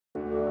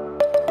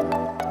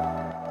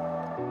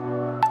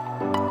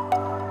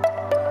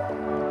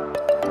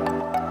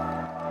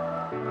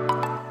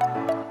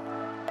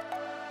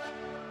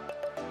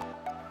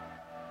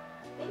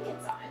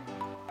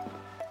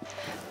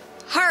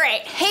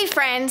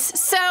friends,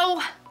 so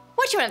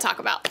what you want to talk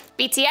about?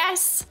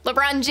 BTS?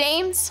 LeBron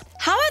James?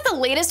 How about the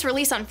latest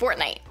release on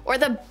Fortnite? Or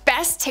the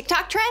best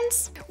TikTok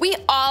trends? We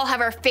all have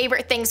our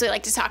favorite things we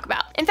like to talk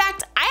about. In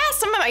fact, I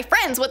asked some of my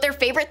friends what their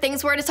favorite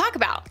things were to talk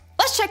about.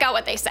 Let's check out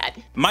what they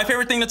said. My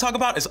favorite thing to talk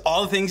about is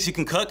all the things you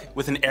can cook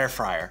with an air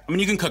fryer. I mean,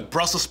 you can cook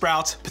Brussels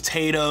sprouts,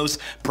 potatoes,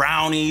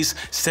 brownies,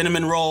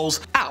 cinnamon rolls.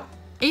 Ow.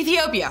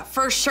 Ethiopia,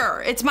 for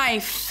sure. It's my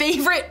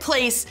favorite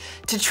place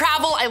to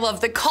travel. I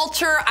love the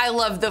culture. I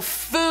love the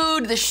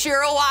food, the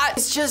shirawat.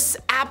 It's just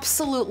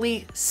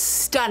absolutely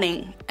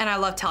stunning, and I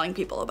love telling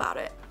people about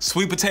it.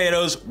 Sweet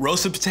potatoes,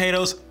 roasted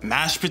potatoes,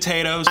 mashed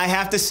potatoes. I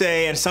have to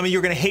say, and some of you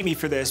are gonna hate me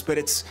for this, but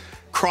it's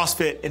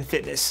CrossFit and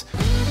fitness.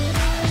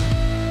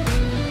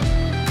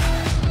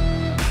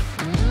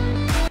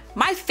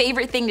 My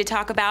favorite thing to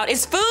talk about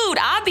is food,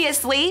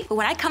 obviously. But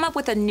when I come up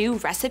with a new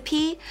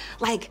recipe,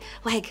 like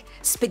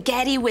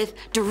spaghetti with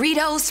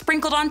Doritos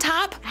sprinkled on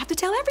top, I have to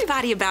tell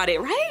everybody about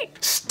it, right?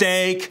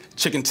 Steak,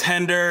 chicken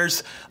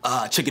tenders,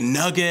 chicken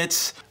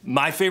nuggets.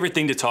 My favorite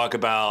thing to talk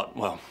about,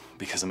 well,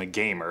 because I'm a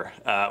gamer,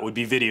 would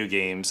be video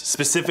games,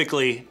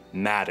 specifically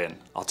Madden.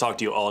 I'll talk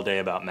to you all day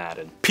about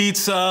Madden.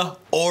 Pizza,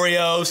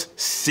 Oreos,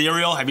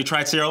 cereal. Have you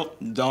tried cereal?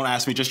 Don't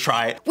ask me, just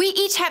try it. We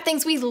each have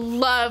things we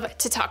love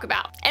to talk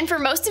about. And for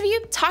most of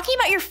you, talking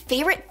about your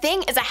favorite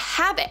thing is a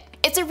habit.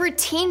 It's a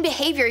routine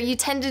behavior you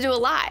tend to do a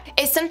lot.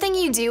 It's something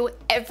you do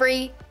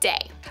every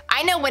day.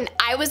 I know when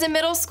I was in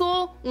middle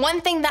school,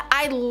 one thing that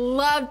I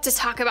loved to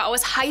talk about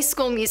was High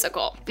School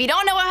Musical. If you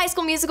don't know what High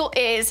School Musical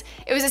is,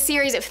 it was a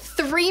series of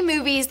 3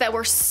 movies that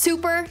were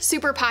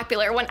super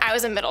popular when I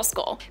was in middle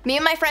school. Me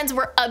and my friends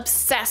were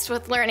obsessed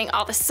with learning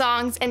all the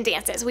songs and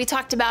dances. We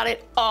talked about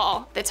it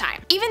all the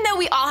time. Even though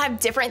we all have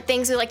different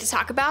things we like to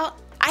talk about,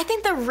 I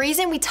think the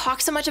reason we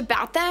talk so much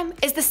about them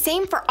is the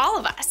same for all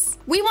of us.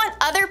 We want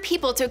other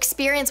people to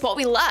experience what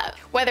we love.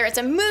 Whether it's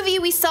a movie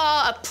we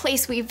saw, a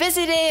place we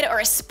visited, or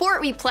a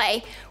sport we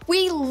play,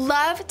 we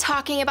love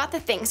talking about the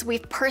things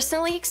we've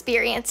personally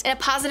experienced in a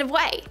positive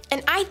way.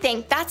 And I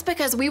think that's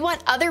because we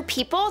want other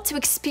people to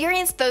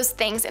experience those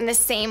things in the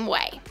same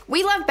way.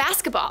 We love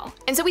basketball,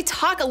 and so we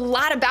talk a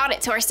lot about it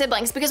to our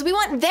siblings because we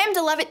want them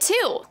to love it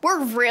too.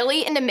 We're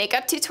really into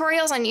makeup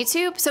tutorials on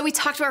YouTube, so we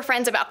talk to our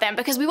friends about them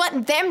because we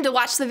want them to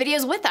watch the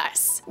videos with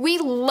us. We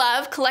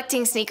love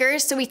collecting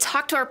sneakers, so we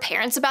talk to our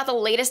parents about the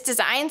latest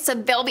designs so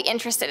they'll be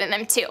interested in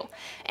them too,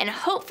 and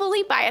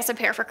hopefully buy us a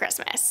pair for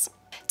Christmas.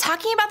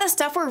 Talking about the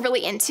stuff we're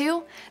really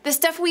into, the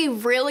stuff we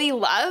really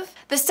love,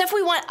 the stuff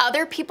we want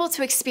other people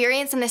to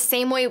experience in the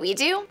same way we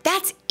do,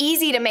 that's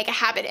easy to make a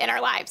habit in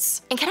our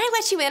lives. And can I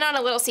let you in on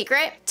a little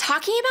secret?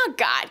 Talking about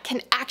God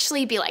can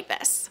actually be like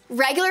this.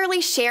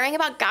 Regularly sharing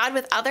about God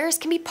with others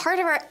can be part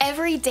of our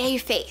everyday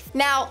faith.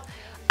 Now,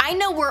 I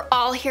know we're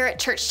all here at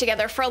church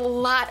together for a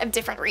lot of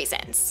different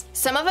reasons.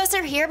 Some of us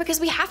are here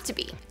because we have to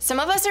be. Some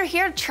of us are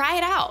here to try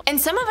it out.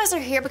 And some of us are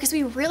here because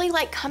we really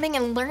like coming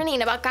and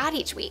learning about God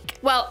each week.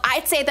 Well,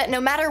 I'd say that no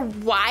matter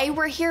why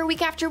we're here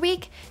week after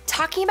week,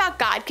 talking about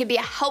God could be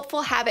a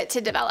helpful habit to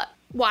develop.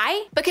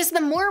 Why? Because the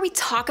more we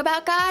talk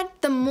about God,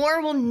 the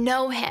more we'll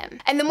know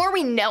Him. And the more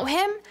we know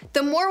Him,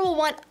 the more we'll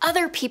want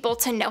other people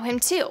to know Him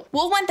too.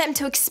 We'll want them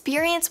to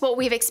experience what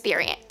we've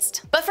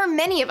experienced. But for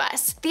many of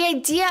us, the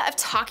idea of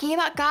talking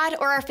about God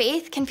or our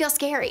faith can feel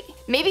scary.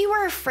 Maybe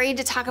we're afraid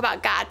to talk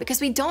about God because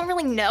we don't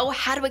really know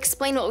how to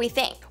explain what we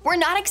think. We're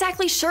not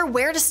exactly sure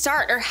where to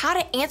start or how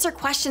to answer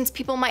questions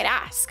people might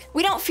ask.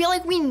 We don't feel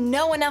like we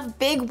know enough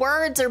big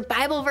words or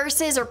Bible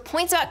verses or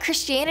points about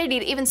Christianity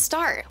to even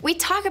start. We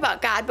talk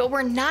about God, but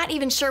we're not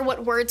even sure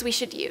what words we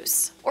should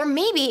use. Or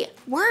maybe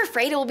we're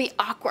afraid it will be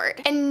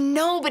awkward, and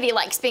nobody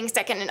likes being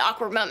stuck in an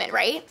awkward moment,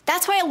 right?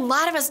 That's why a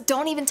lot of us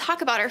don't even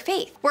talk about our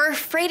faith. We're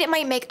afraid it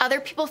might make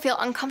other people feel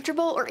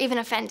uncomfortable or even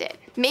offended.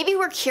 Maybe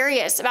we're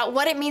curious about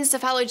what it means to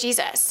follow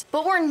Jesus,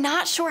 but we're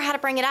not sure how to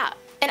bring it up.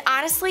 And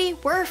honestly,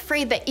 we're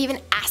afraid that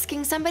even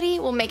asking somebody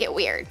will make it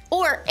weird.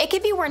 Or it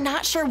could be we're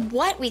not sure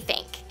what we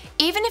think.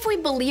 Even if we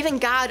believe in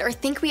God or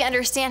think we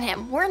understand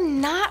Him, we're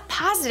not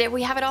positive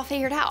we have it all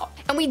figured out.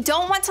 And we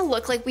don't want to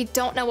look like we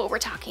don't know what we're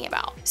talking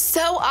about.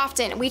 So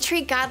often, we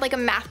treat God like a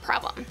math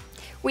problem.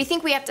 We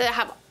think we have to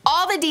have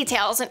all the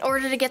details in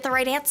order to get the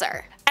right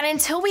answer. And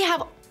until we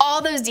have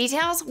all those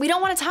details, we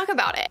don't want to talk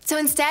about it. So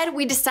instead,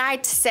 we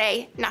decide to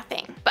say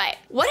nothing. But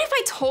what if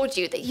I told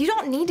you that you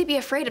don't need to be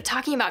afraid of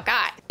talking about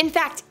God? In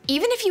fact,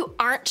 even if you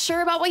aren't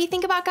sure about what you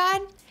think about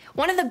God,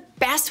 one of the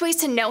best ways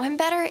to know Him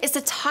better is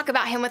to talk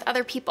about Him with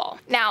other people.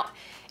 Now,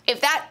 if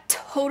that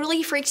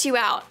totally freaks you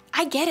out,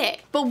 I get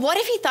it. But what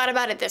if you thought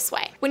about it this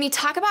way? When you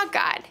talk about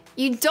God,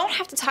 you don't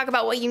have to talk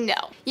about what you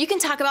know. You can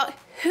talk about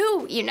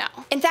who you know.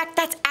 In fact,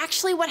 that's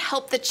actually what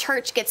helped the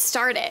church get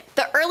started.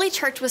 The early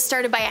church was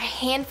started by a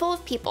handful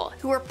of people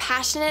who were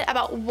passionate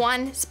about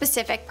one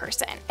specific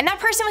person. And that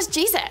person was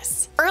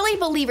Jesus. Early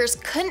believers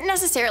couldn't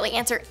necessarily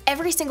answer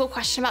every single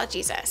question about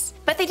Jesus,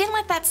 but they didn't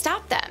let that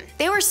stop them.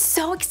 They were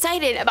so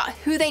excited about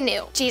who they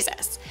knew,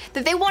 Jesus,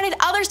 that they wanted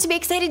others to be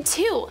excited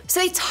too. So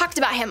they talked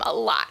about Him a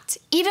lot,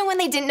 even when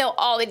they didn't know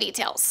all the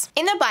details.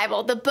 In the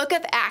Bible, the book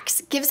of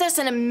Acts gives us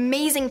an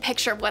amazing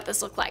picture of what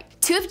this looked like.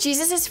 Two of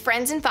Jesus'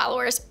 friends and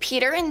followers,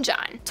 Peter and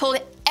John, told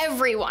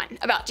everyone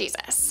about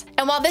Jesus.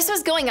 And while this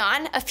was going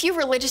on, a few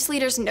religious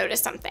leaders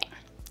noticed something.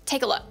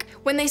 Take a look.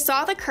 When they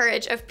saw the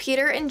courage of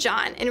Peter and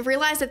John and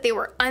realized that they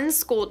were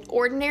unschooled,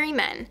 ordinary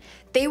men,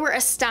 they were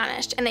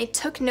astonished and they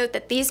took note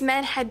that these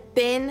men had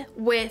been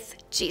with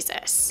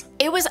Jesus.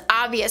 It was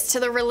obvious to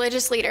the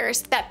religious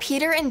leaders that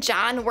Peter and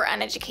John were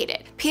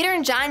uneducated. Peter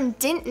and John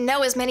didn't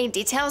know as many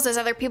details as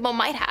other people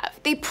might have.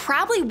 They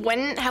probably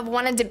wouldn't have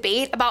won a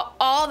debate about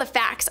all the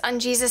facts on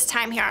Jesus'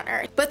 time here on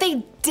earth, but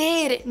they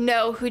did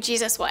know who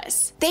Jesus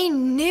was. They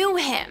knew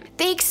him.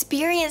 They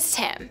experienced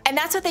him. And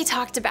that's what they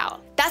talked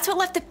about. That's what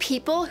left the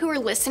people who were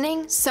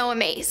listening so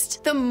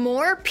amazed. The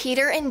more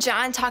Peter and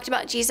John talked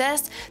about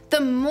Jesus,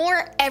 the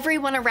more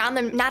everyone around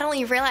them not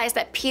only realized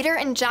that Peter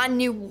and John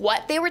knew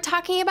what they were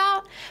talking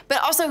about,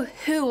 but also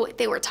who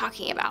they were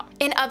talking about.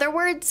 In other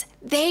words,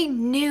 they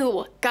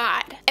knew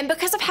God. And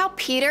because of how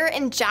Peter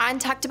and John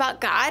talked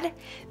about God,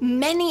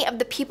 many of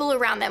the people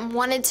around them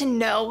wanted to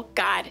know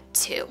God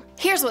too.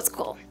 Here's what's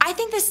cool. I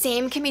think the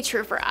same can be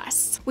true for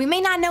us. We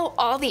may not know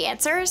all the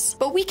answers,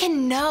 but we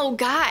can know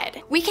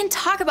God. We can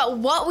talk about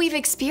what we've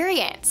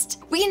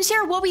experienced. We can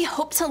share what we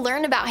hope to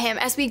learn about him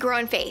as we grow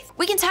in faith.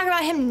 We can talk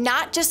about him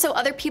not just so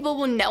other people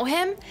will know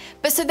him,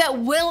 but so that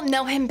we'll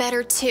know him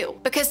better too.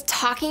 Because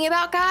talking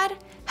about God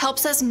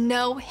helps us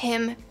know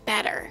him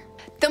better.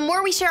 The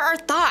more we share our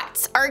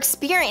thoughts, our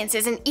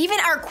experiences, and even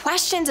our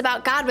questions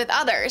about God with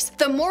others,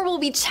 the more we'll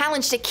be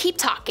challenged to keep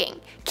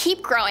talking,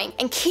 keep growing,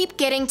 and keep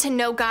getting to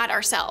know God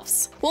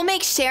ourselves. We'll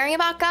make sharing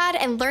about God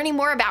and learning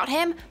more about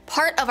him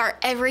part of our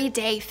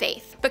everyday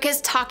faith,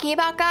 because talking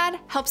about God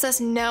helps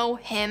us know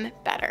him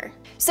better.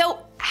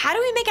 So, how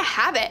do we make a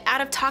habit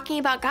out of talking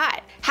about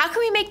God? How can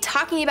we make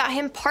talking about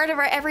him part of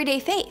our everyday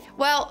faith?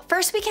 Well,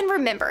 first we can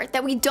remember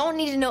that we don't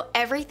need to know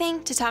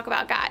everything to talk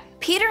about God.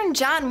 Peter and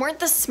John weren't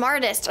the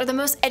smartest or the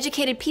most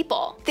educated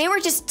people. They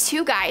were just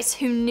two guys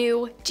who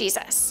knew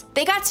Jesus.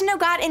 They got to know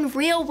God in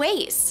real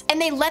ways,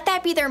 and they let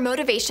that be their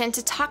motivation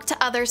to talk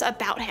to others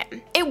about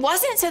him. It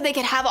wasn't so they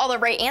could have all the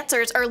right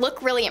answers or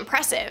look really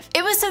impressive.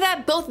 It was so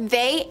that both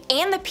they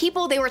and the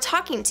people they were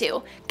talking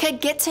to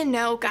could get to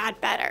know God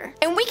better.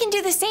 And we can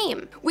do the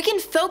same. We can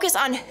focus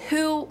on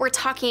who we're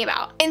talking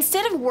about.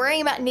 Instead of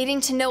worrying about needing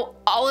to know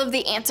all of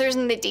the answers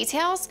and the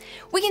details,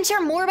 we can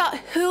share more about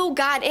who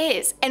God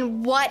is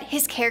and what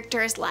his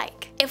character is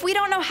like. If we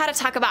don't know how to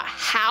talk about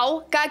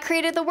how God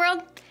created the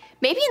world,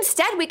 maybe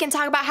instead we can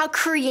talk about how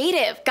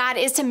creative God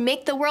is to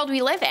make the world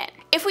we live in.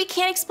 If we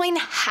can't explain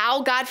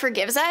how God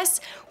forgives us,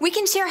 we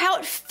can share how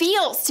it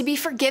feels to be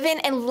forgiven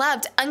and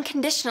loved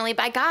unconditionally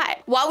by God.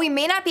 While we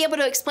may not be able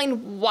to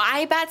explain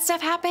why bad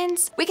stuff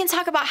happens, we can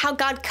talk about how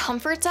God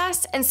comforts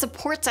us and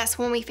supports us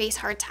when we face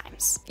hard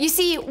times. You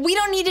see, we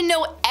don't need to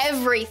know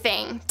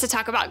everything to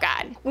talk about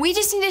God. We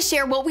just need to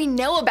share what we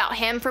know about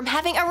him from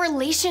having a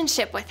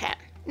relationship with him.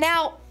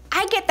 Now,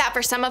 I get that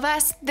for some of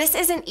us, this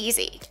isn't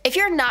easy. If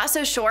you're not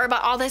so sure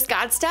about all this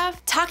God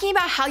stuff, talking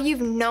about how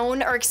you've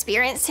known or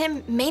experienced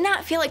him may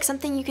not feel like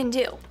something you can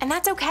do, and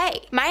that's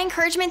okay. My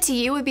encouragement to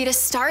you would be to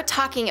start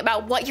talking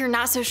about what you're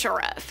not so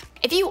sure of.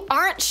 If you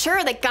aren't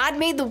sure that God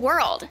made the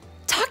world,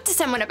 talk to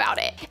someone about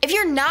it. If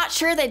you're not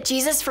sure that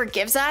Jesus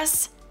forgives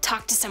us,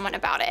 talk to someone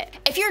about it.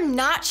 If you're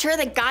not sure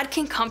that God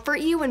can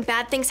comfort you when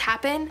bad things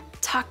happen,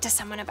 talk to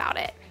someone about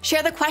it.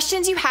 Share the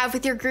questions you have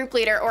with your group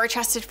leader or a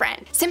trusted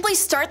friend. Simply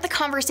start the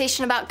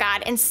conversation about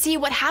God and see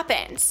what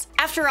happens.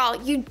 After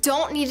all, you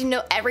don't need to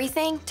know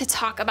everything to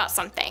talk about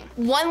something.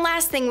 One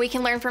last thing we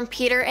can learn from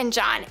Peter and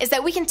John is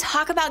that we can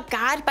talk about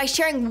God by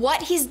sharing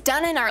what he's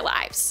done in our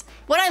lives.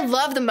 What I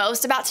love the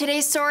most about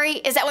today's story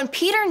is that when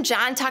Peter and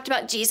John talked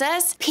about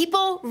Jesus,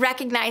 people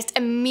recognized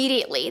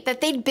immediately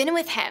that they'd been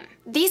with him.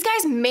 These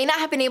guys may not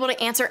have been able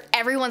to answer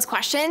everyone's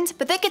questions,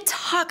 but they could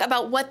talk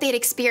about what they'd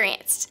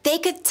experienced. They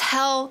could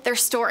tell their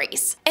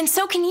stories. And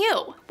so can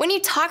you. When you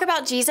talk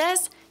about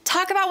Jesus,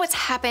 talk about what's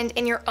happened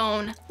in your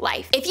own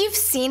life. If you've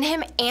seen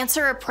him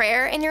answer a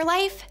prayer in your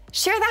life,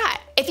 share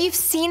that. If you've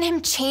seen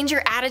him change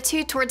your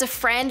attitude towards a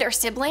friend or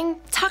sibling,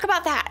 talk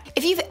about that.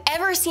 If you've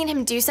ever seen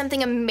him do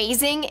something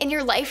amazing in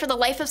your life or the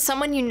life of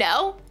someone you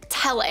know,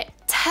 tell it.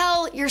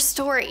 Tell your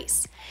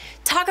stories.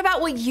 Talk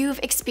about what you've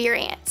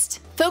experienced.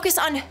 Focus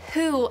on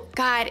who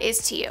God is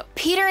to you.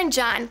 Peter and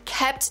John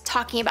kept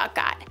talking about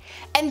God,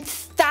 and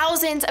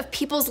thousands of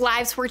people's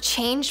lives were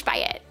changed by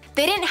it.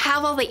 They didn't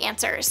have all the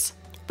answers,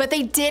 but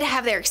they did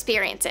have their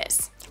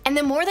experiences. And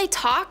the more they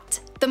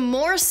talked, the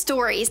more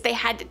stories they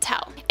had to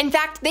tell. In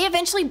fact, they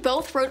eventually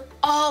both wrote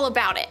all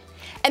about it.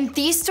 And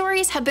these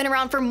stories have been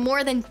around for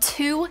more than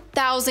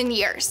 2,000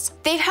 years.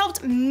 They've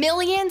helped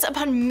millions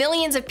upon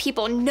millions of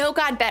people know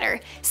God better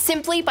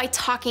simply by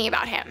talking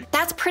about him.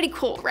 That's pretty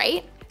cool,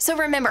 right? So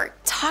remember,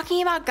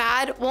 talking about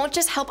God won't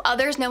just help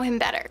others know him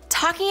better.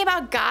 Talking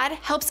about God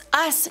helps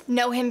us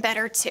know him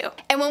better too.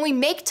 And when we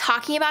make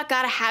talking about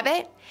God a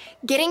habit,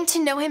 getting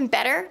to know him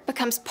better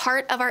becomes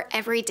part of our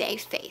everyday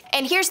faith.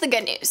 And here's the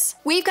good news.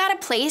 We've got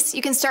a place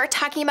you can start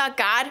talking about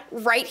God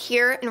right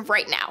here and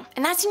right now,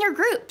 and that's in your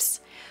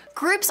groups.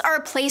 Groups are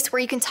a place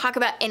where you can talk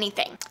about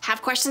anything.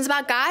 Have questions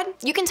about God?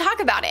 You can talk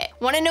about it.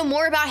 Want to know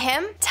more about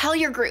him? Tell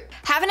your group.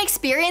 Have an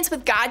experience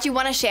with God you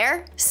want to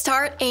share?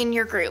 Start in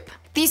your group.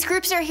 These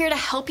groups are here to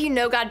help you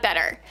know God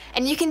better,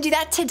 and you can do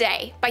that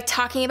today by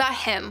talking about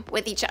him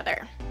with each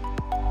other.